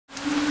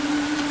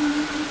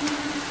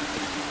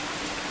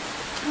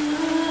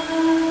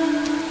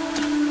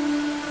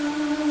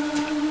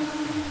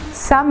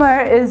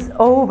Summer is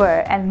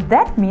over, and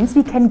that means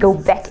we can go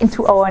back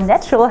into our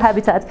natural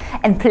habitat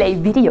and play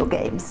video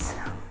games.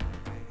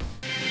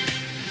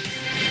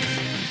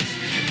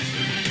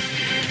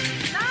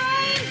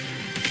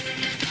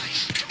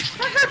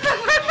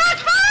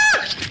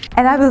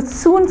 And I will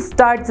soon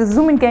start the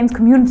Zoomin Games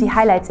community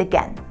highlights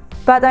again.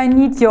 But I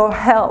need your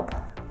help.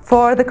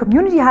 For the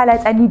community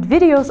highlights, I need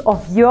videos of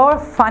your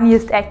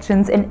funniest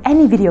actions in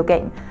any video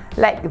game,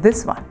 like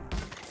this one.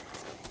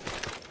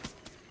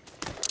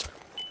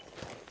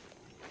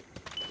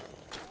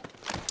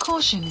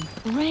 Caution,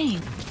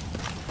 rain.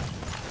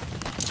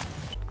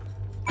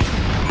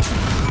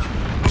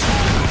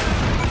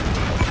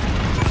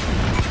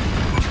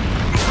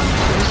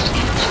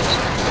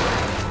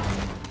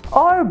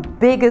 Or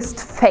biggest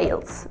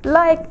fails,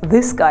 like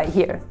this guy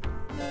here.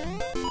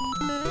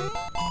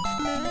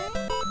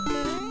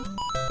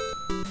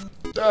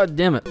 God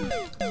damn it.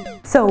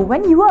 So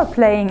when you are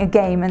playing a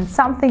game and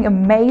something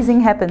amazing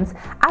happens,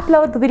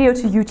 upload the video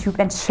to YouTube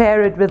and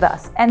share it with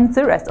us and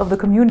the rest of the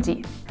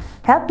community.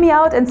 Help me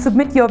out and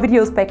submit your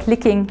videos by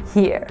clicking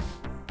here.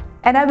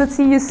 And I will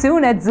see you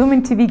soon at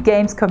Zoomin TV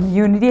Games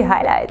community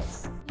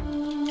highlights.